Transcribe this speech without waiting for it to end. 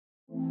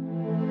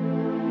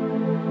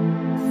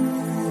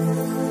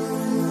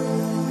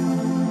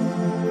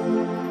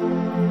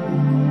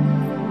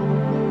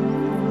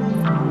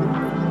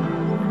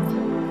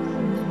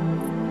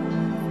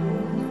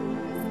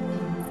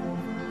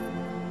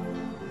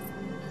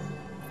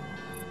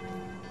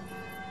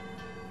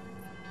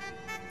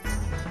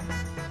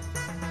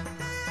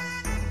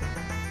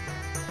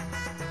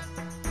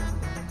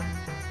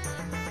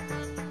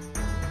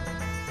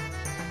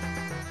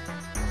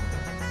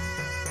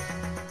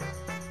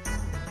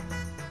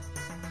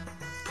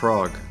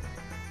Prague,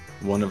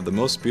 one of the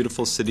most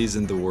beautiful cities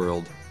in the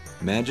world.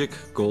 Magic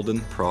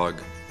golden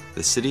Prague,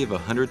 the city of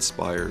 100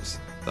 spires,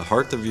 the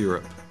heart of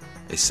Europe,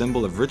 a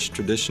symbol of rich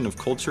tradition of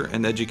culture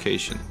and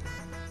education.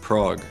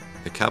 Prague,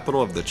 the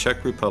capital of the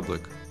Czech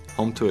Republic,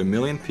 home to 1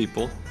 million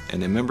people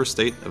and a member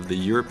state of the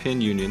European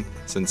Union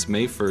since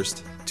May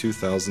 1st,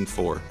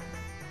 2004.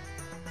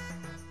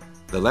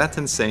 The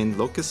Latin saying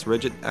locus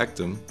regit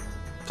actum,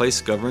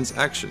 place governs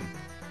action,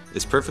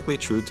 is perfectly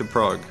true to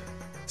Prague.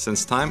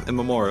 Since time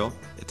immemorial,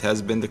 it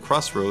has been the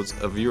crossroads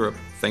of Europe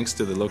thanks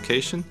to the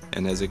location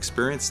and has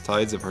experienced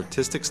tides of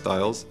artistic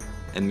styles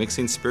and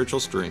mixing spiritual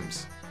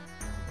streams.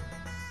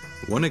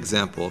 One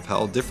example of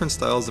how different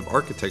styles of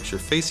architecture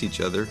face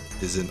each other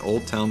is in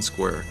Old Town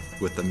Square,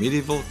 with the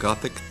medieval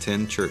Gothic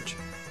tin church,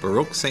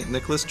 Baroque St.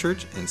 Nicholas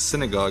Church, and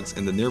synagogues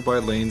in the nearby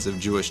lanes of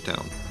Jewish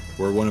Town,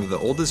 where one of the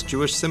oldest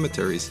Jewish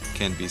cemeteries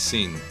can be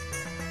seen.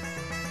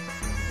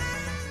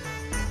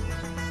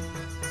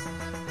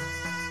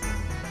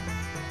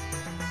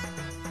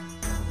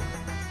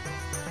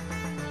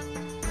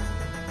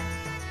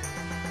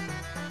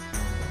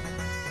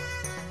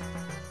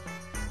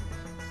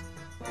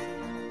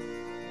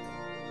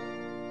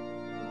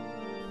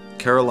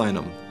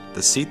 Carolinum,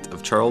 the seat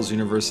of Charles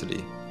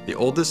University, the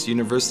oldest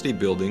university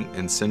building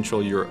in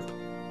Central Europe.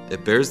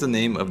 It bears the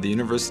name of the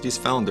university's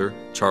founder,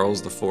 Charles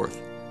IV,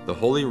 the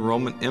Holy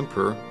Roman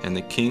Emperor and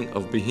the King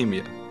of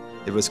Bohemia.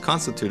 It was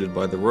constituted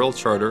by the Royal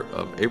Charter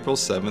of April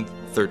 7,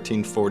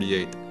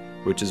 1348,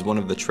 which is one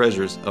of the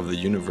treasures of the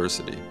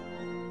university.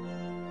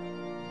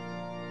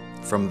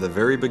 From the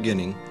very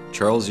beginning,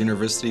 Charles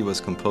University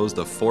was composed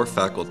of 4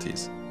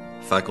 faculties: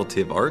 Faculty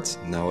of Arts,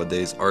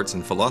 nowadays Arts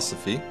and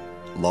Philosophy,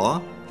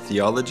 Law,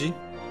 Theology,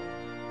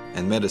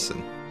 and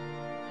Medicine.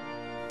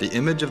 The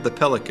image of the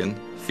pelican,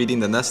 feeding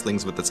the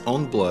nestlings with its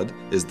own blood,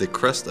 is the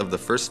crest of the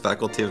first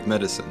Faculty of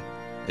Medicine,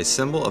 a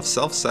symbol of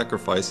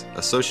self-sacrifice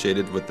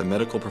associated with the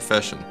medical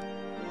profession.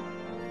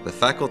 The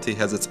faculty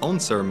has its own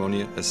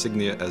ceremonial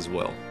insignia as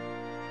well.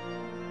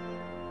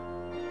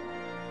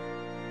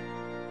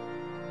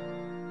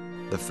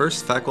 The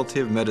first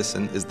Faculty of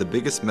Medicine is the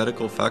biggest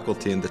medical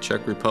faculty in the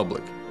Czech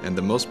Republic and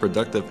the most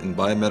productive in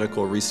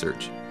biomedical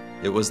research.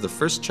 It was the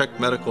first Czech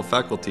medical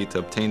faculty to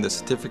obtain the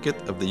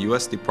certificate of the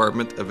U.S.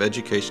 Department of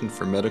Education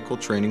for medical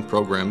training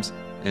programs,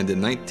 and in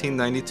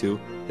 1992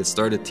 it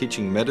started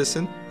teaching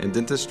medicine and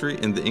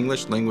dentistry in the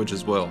English language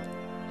as well.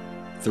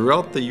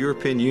 Throughout the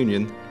European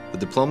Union, the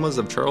diplomas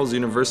of Charles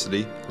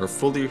University are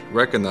fully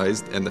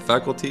recognized and the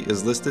faculty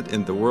is listed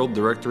in the World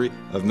Directory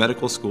of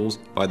Medical Schools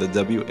by the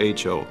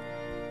WHO.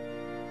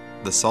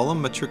 The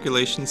solemn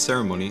matriculation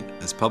ceremony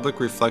is public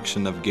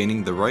reflection of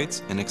gaining the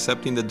rights and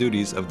accepting the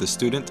duties of the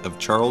student of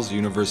Charles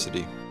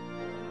University.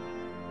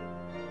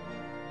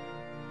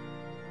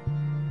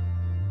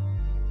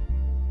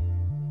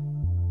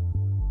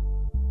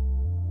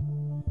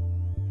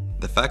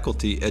 The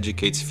faculty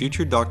educates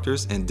future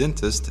doctors and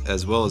dentists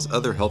as well as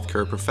other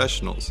healthcare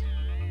professionals.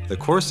 The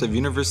course of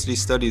university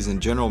studies in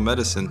general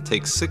medicine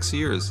takes 6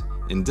 years,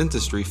 in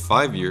dentistry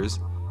 5 years,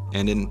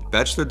 and in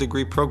bachelor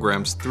degree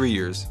programs 3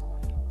 years.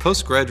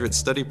 Postgraduate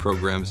study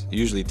programs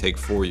usually take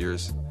 4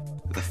 years.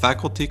 The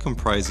faculty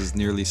comprises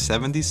nearly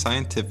 70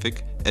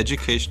 scientific,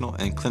 educational,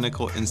 and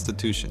clinical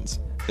institutions.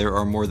 There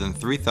are more than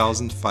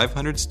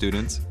 3,500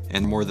 students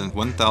and more than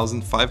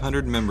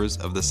 1,500 members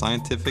of the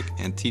scientific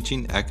and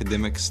teaching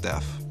academic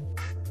staff.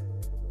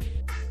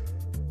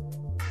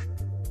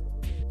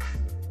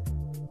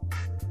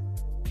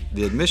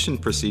 The admission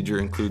procedure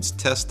includes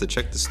tests to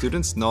check the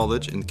students'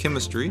 knowledge in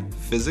chemistry,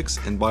 physics,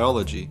 and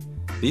biology.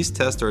 These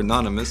tests are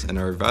anonymous and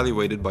are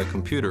evaluated by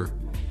computer.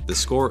 The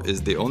score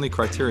is the only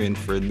criterion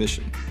for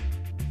admission.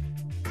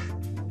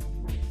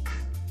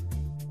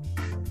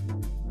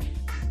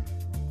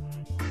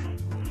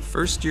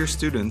 First-year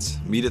students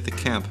meet at the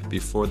camp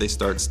before they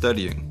start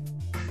studying.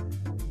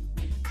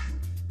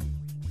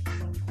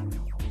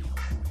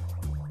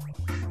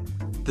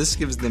 This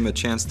gives them a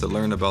chance to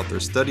learn about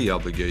their study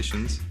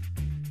obligations,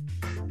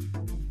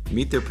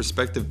 meet their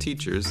prospective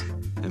teachers,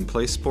 and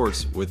play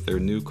sports with their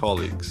new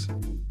colleagues.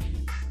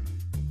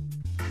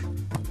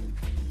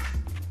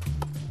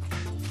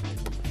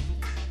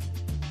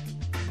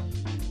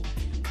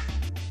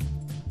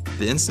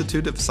 The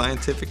Institute of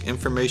Scientific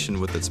Information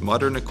with its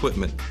modern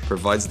equipment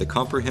provides the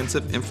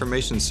comprehensive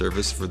information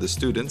service for the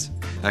students,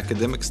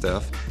 academic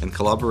staff, and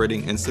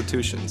collaborating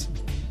institutions.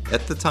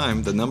 At the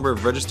time, the number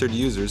of registered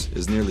users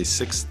is nearly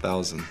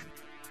 6,000.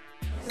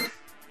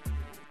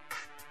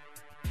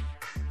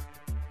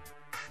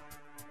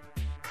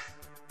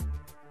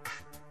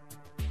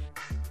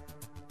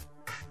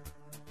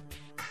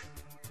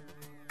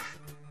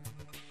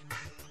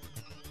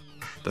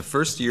 The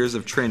first years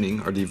of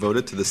training are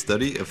devoted to the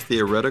study of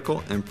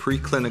theoretical and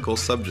preclinical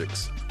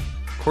subjects.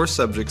 Core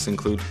subjects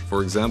include,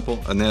 for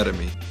example,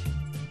 anatomy.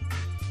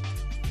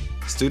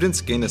 Students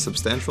gain a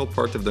substantial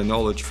part of their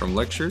knowledge from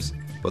lectures,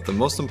 but the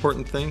most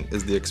important thing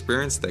is the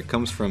experience that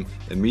comes from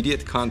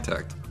immediate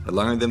contact,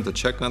 allowing them to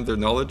check on their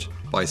knowledge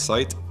by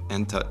sight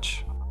and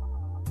touch.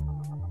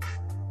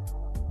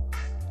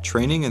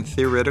 Training in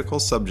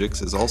theoretical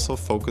subjects is also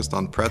focused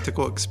on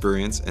practical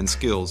experience and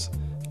skills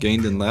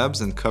gained in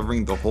labs and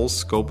covering the whole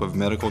scope of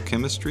medical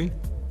chemistry,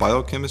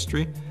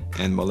 biochemistry,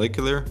 and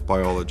molecular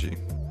biology.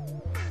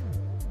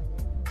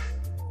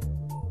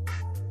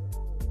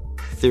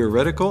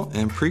 Theoretical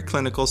and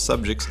preclinical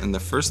subjects in the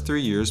first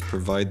 3 years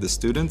provide the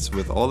students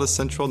with all the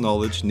central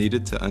knowledge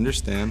needed to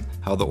understand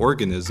how the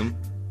organism,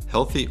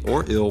 healthy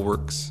or ill,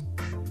 works.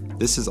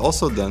 This is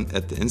also done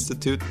at the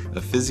Institute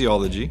of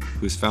Physiology,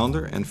 whose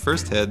founder and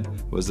first head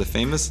was the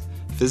famous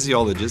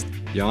physiologist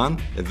Jan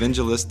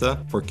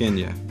Evangelista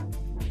Porcenia.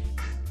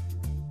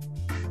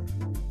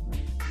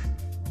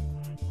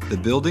 The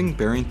building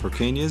bearing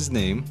Porcenia's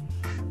name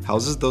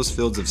houses those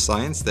fields of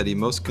science that he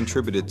most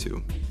contributed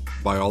to: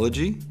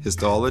 biology,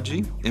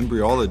 histology,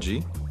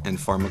 embryology, and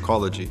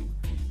pharmacology.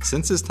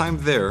 Since his time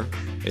there,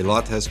 a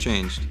lot has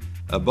changed.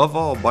 Above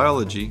all,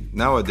 biology,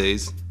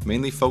 nowadays,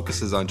 mainly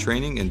focuses on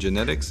training in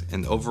genetics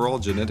and overall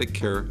genetic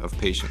care of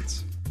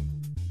patients.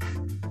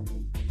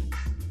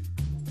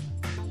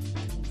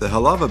 The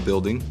Halava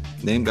building,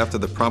 named after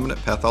the prominent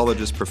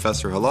pathologist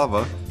Professor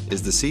Halava,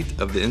 is the seat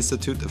of the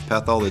Institute of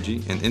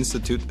Pathology and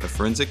Institute of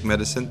Forensic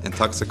Medicine and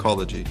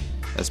Toxicology.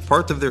 As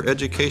part of their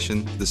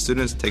education, the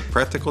students take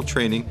practical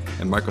training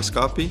in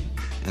microscopy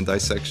and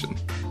dissection.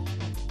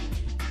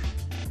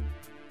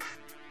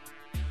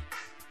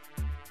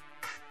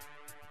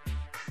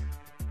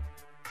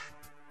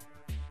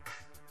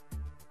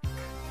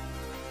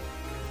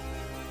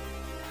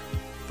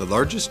 The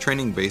largest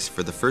training base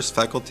for the first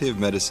Faculty of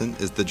Medicine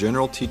is the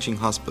General Teaching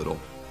Hospital.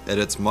 At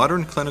its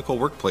modern clinical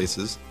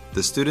workplaces,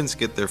 the students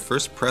get their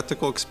first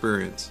practical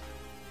experience.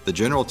 The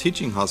General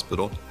Teaching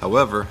Hospital,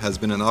 however, has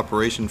been in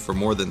operation for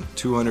more than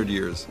 200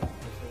 years.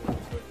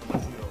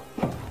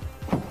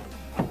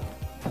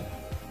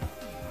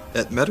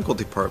 At medical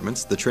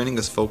departments, the training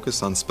is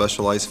focused on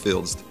specialized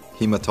fields: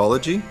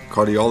 hematology,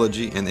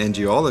 cardiology and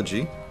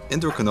angiology,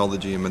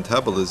 endocrinology and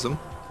metabolism,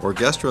 or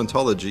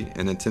gastroenterology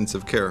and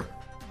intensive care.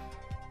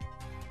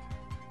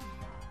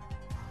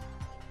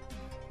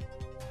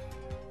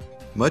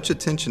 Much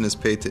attention is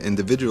paid to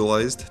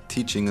individualized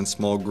teaching in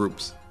small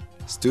groups.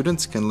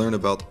 Students can learn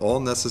about all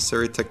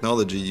necessary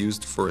technology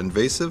used for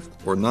invasive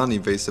or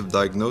non-invasive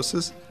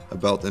diagnosis,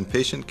 about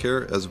inpatient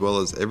care, as well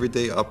as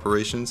everyday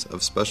operations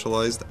of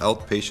specialized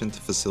outpatient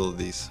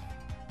facilities.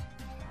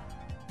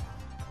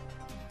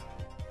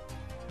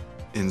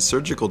 In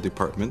surgical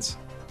departments,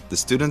 the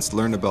students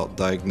learn about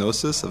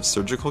diagnosis of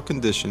surgical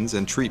conditions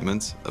and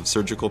treatments of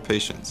surgical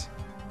patients.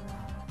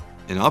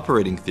 In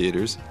operating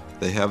theaters,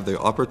 they have the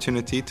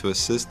opportunity to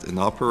assist in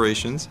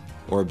operations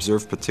or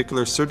observe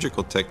particular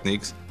surgical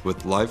techniques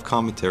with live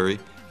commentary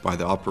by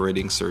the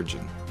operating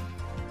surgeon.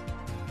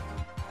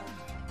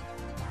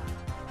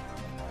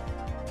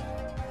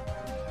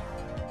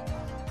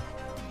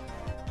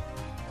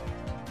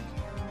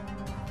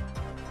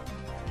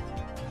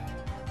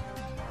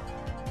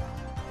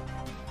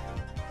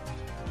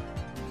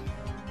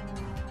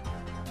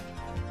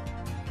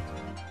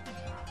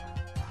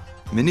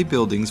 Many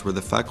buildings where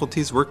the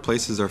faculty's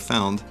workplaces are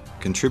found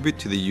contribute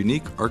to the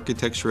unique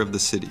architecture of the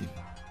city.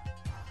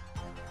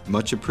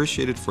 Much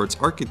appreciated for its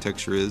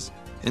architecture is,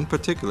 in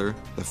particular,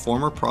 the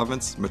former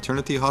province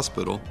maternity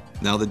hospital,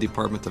 now the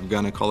Department of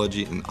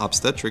Gynecology and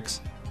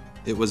Obstetrics.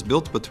 It was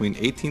built between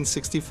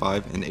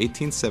 1865 and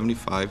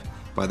 1875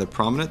 by the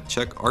prominent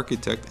Czech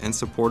architect and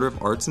supporter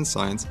of arts and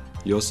science,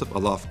 Josef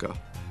Alavka,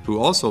 who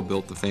also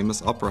built the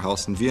famous opera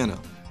house in Vienna.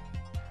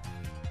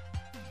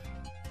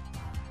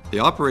 The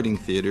operating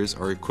theaters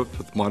are equipped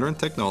with modern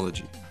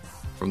technology.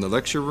 From the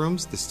lecture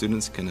rooms, the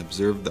students can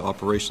observe the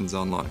operations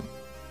online.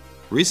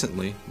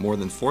 Recently, more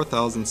than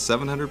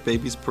 4,700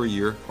 babies per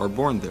year are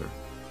born there.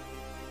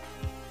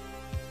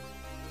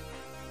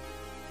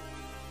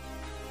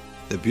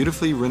 The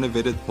beautifully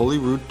renovated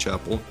Holyrood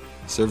Chapel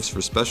serves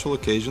for special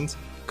occasions,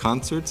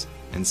 concerts,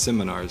 and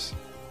seminars.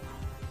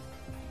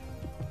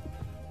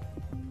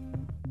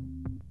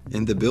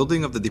 In the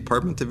building of the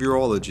Department of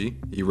Urology,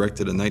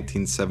 erected in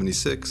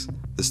 1976,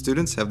 the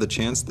students have the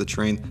chance to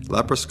train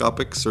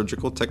laparoscopic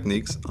surgical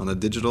techniques on a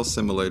digital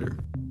simulator.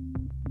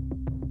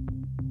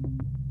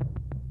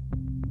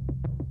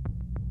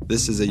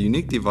 This is a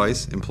unique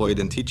device employed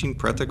in teaching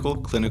practical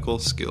clinical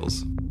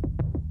skills.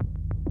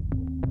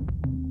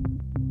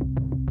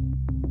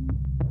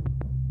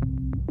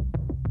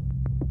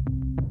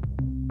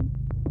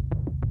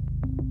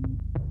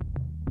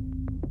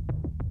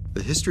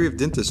 The history of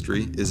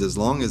dentistry is as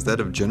long as that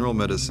of general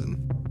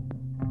medicine.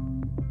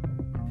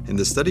 In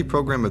the study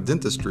program of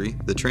dentistry,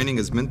 the training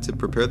is meant to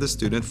prepare the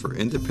student for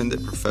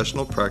independent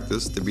professional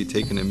practice to be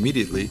taken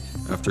immediately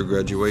after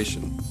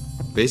graduation.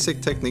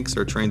 Basic techniques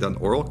are trained on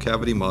oral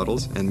cavity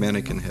models and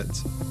mannequin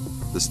heads.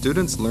 The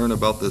students learn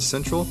about the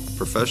essential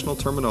professional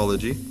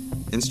terminology,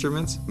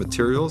 instruments,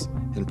 materials,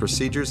 and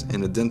procedures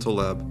in a dental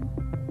lab.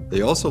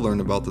 They also learn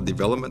about the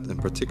development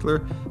and particular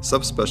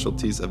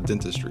subspecialties of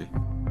dentistry.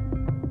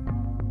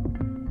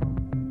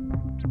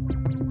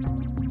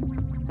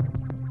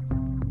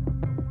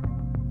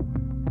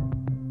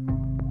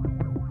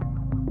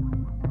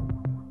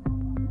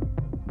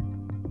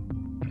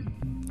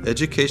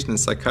 Education in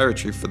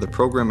psychiatry for the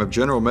program of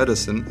general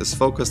medicine is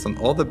focused on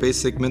all the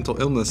basic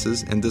mental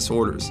illnesses and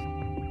disorders.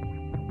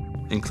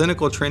 In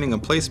clinical training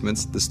and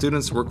placements, the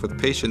students work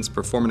with patients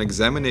performing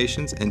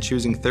examinations and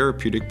choosing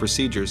therapeutic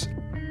procedures.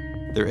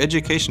 Their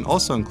education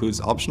also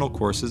includes optional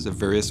courses of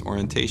various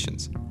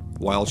orientations.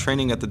 While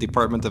training at the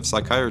Department of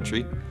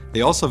Psychiatry,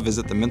 they also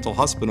visit the mental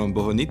hospital in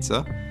Bohunice,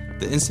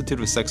 the Institute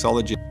of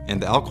Sexology, and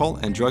the Alcohol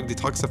and Drug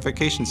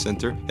Detoxification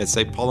Center at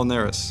St.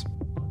 Paulinaris.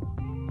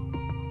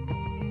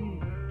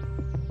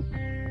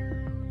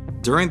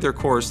 During their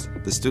course,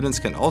 the students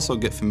can also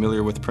get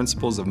familiar with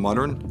principles of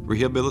modern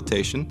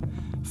rehabilitation,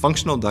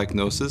 functional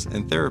diagnosis,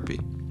 and therapy.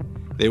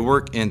 They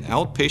work in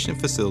outpatient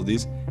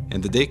facilities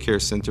and the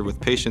daycare center with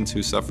patients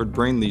who suffered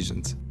brain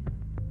lesions.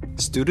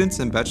 Students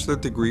in bachelor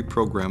degree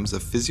programs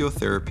of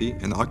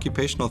physiotherapy and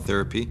occupational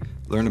therapy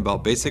learn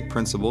about basic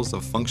principles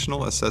of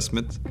functional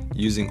assessment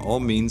using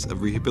all means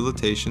of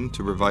rehabilitation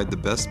to provide the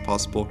best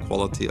possible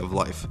quality of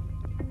life.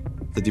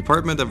 The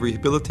Department of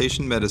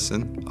Rehabilitation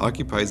Medicine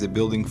occupies a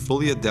building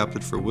fully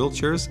adapted for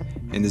wheelchairs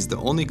and is the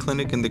only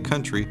clinic in the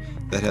country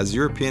that has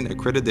European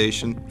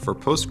accreditation for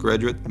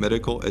postgraduate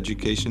medical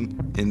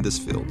education in this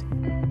field.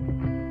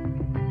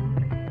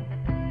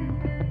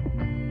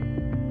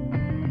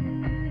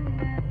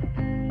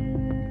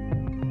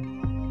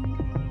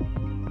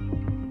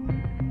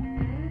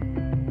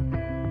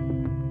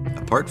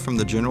 Apart from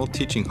the general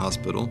teaching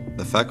hospital,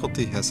 the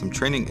faculty has some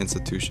training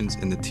institutions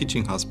in the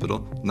teaching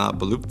hospital na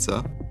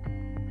Bolubca,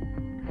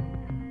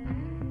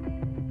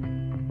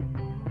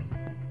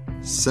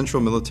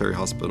 Central Military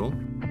Hospital,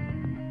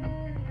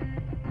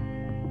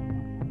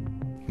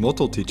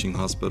 Motol Teaching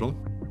Hospital,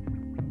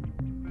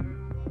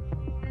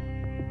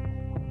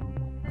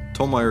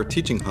 Tolmeyer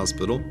Teaching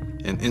Hospital,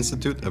 and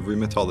Institute of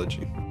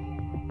Rheumatology.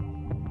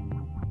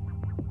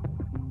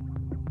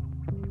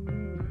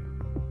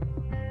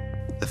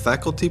 The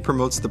faculty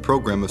promotes the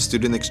program of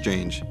student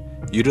exchange,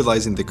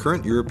 utilizing the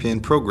current European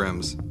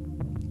programs.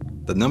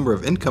 The number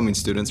of incoming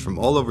students from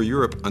all over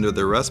Europe under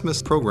the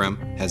Erasmus program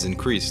has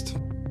increased.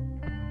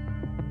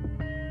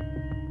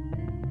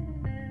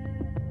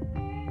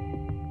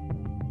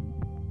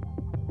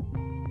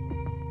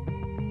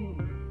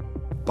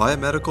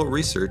 Biomedical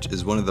research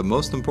is one of the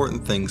most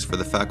important things for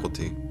the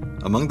faculty.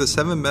 Among the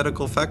 7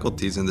 medical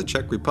faculties in the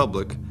Czech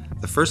Republic,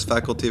 the first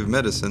Faculty of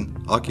Medicine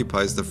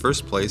occupies the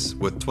first place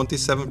with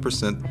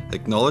 27%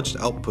 acknowledged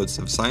outputs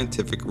of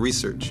scientific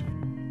research.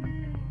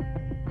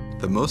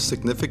 The most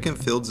significant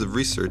fields of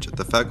research at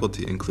the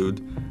faculty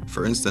include,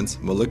 for instance,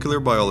 molecular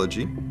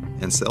biology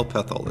and cell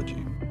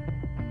pathology.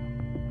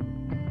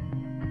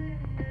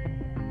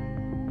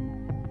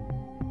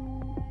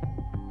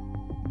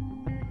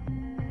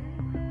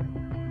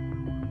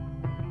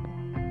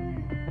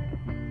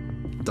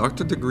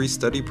 Doctor degree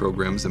study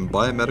programs in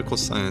biomedical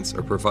science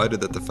are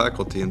provided at the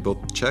faculty in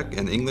both Czech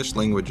and English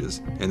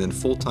languages and in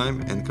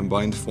full-time and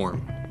combined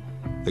form.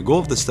 The goal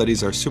of the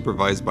studies are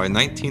supervised by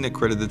 19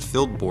 accredited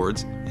field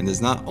boards and is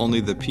not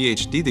only the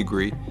PhD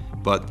degree,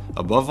 but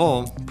above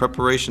all,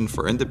 preparation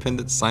for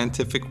independent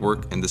scientific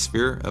work in the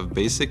sphere of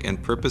basic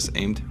and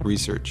purpose-aimed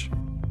research.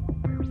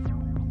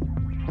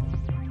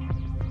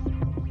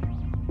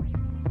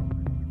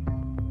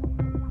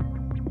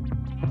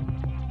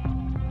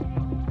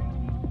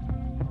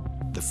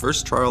 The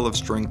first trial of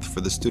strength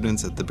for the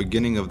students at the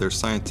beginning of their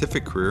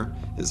scientific career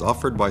is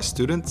offered by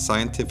student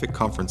scientific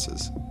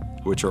conferences,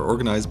 which are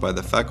organized by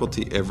the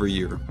faculty every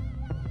year.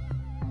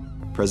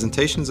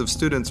 Presentations of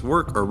students'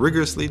 work are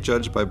rigorously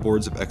judged by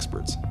boards of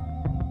experts.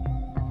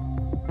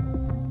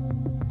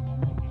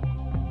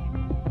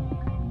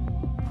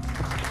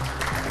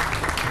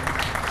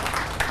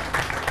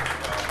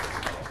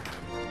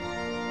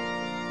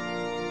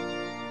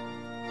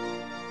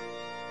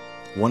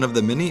 One of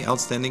the many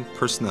outstanding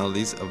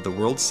personalities of the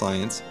world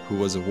science who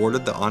was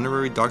awarded the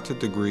honorary doctorate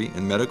degree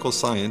in medical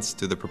science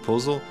to the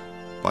proposal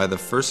by the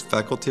first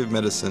Faculty of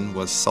Medicine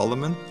was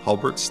Solomon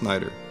Halbert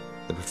Snyder,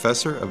 the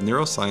professor of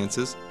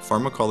neurosciences,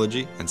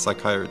 pharmacology, and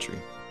psychiatry.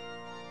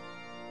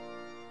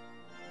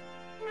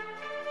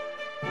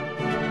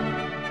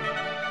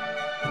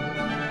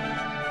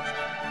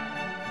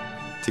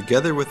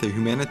 Together with the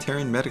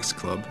Humanitarian Medics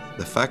Club,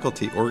 the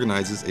faculty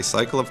organizes a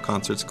cycle of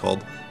concerts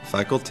called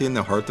Faculty in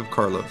the Heart of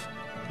Karlov,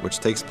 which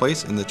takes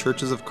place in the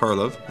churches of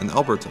Karlov and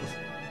Albertov.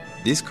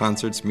 These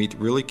concerts meet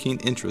really keen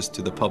interest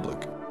to the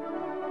public.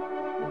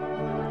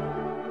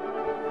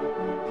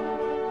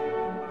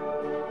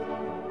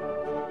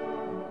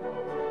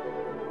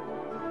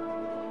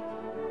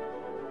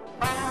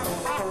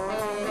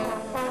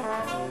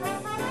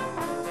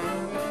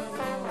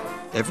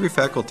 Every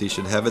faculty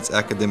should have its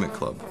academic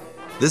club.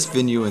 This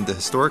venue in the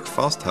historic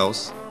Faust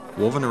House,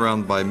 woven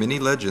around by many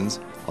legends,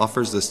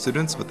 offers the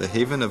students with a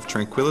haven of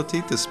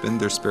tranquility to spend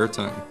their spare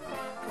time.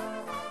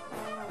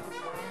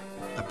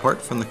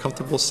 Apart from the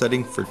comfortable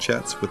setting for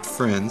chats with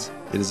friends,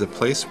 it is a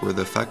place where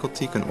the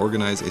faculty can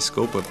organize a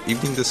scope of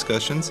evening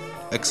discussions,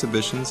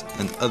 exhibitions,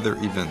 and other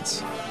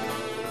events.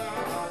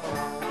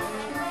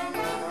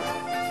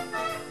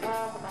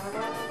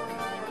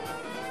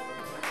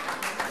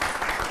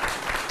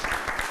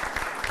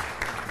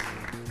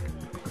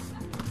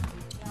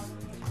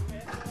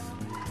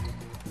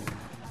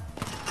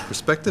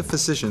 Prospective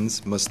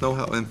physicians must know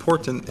how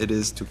important it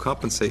is to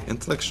compensate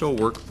intellectual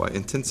work by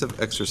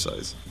intensive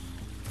exercise.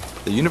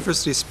 The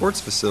university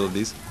sports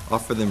facilities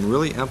offer them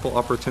really ample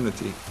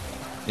opportunity.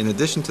 In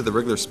addition to the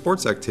regular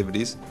sports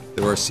activities,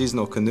 there are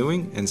seasonal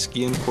canoeing and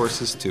skiing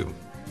courses too.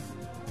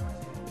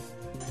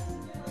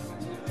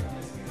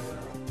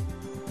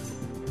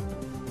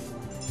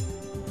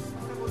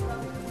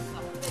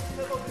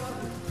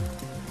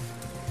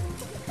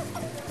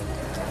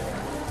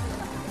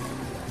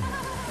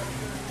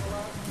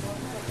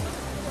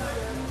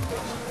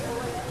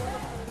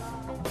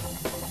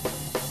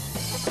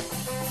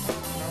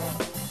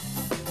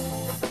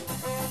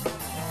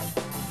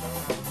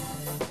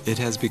 It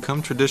has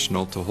become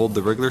traditional to hold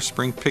the regular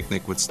spring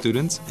picnic with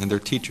students and their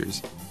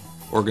teachers,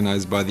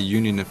 organized by the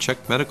Union of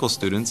Czech Medical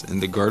Students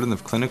in the Garden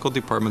of Clinical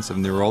Departments of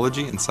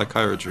Neurology and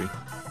Psychiatry,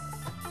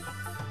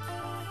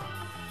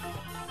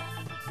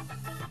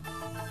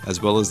 as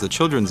well as the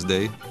Children's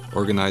Day,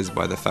 organized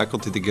by the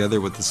faculty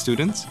together with the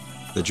students,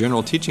 the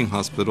General Teaching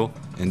Hospital,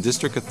 and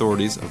district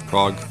authorities of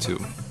Prague too.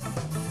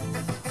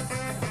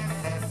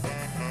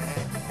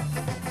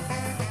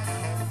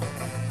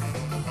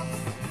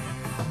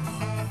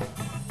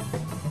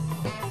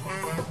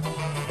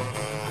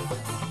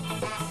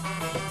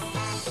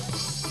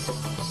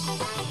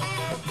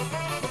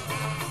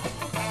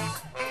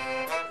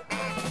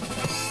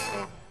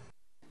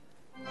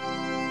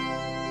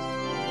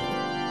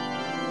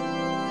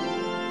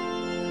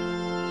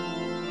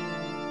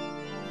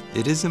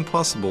 It is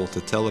impossible to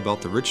tell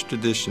about the rich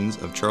traditions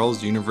of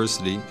Charles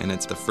University and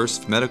its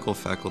first medical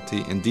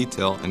faculty in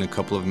detail in a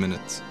couple of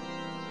minutes.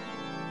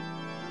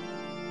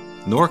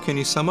 Nor can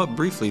you sum up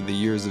briefly the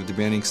years of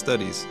demanding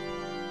studies.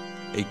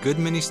 A good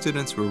many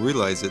students will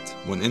realize it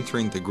when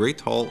entering the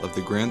great hall of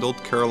the grand old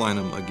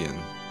Carolinum again.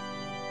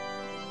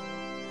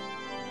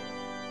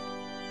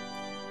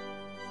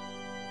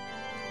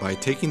 By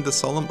taking the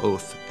solemn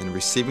oath and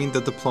receiving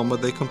the diploma,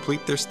 they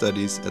complete their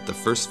studies at the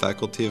First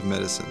Faculty of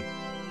Medicine.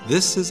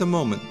 This is a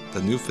moment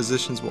the new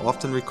physicians will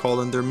often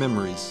recall in their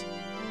memories,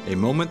 a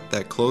moment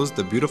that closed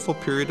the beautiful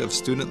period of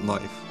student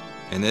life,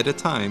 and at a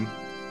time,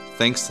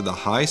 thanks to the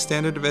high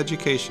standard of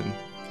education,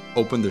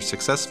 opened their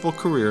successful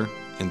career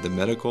in the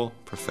medical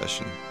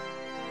profession.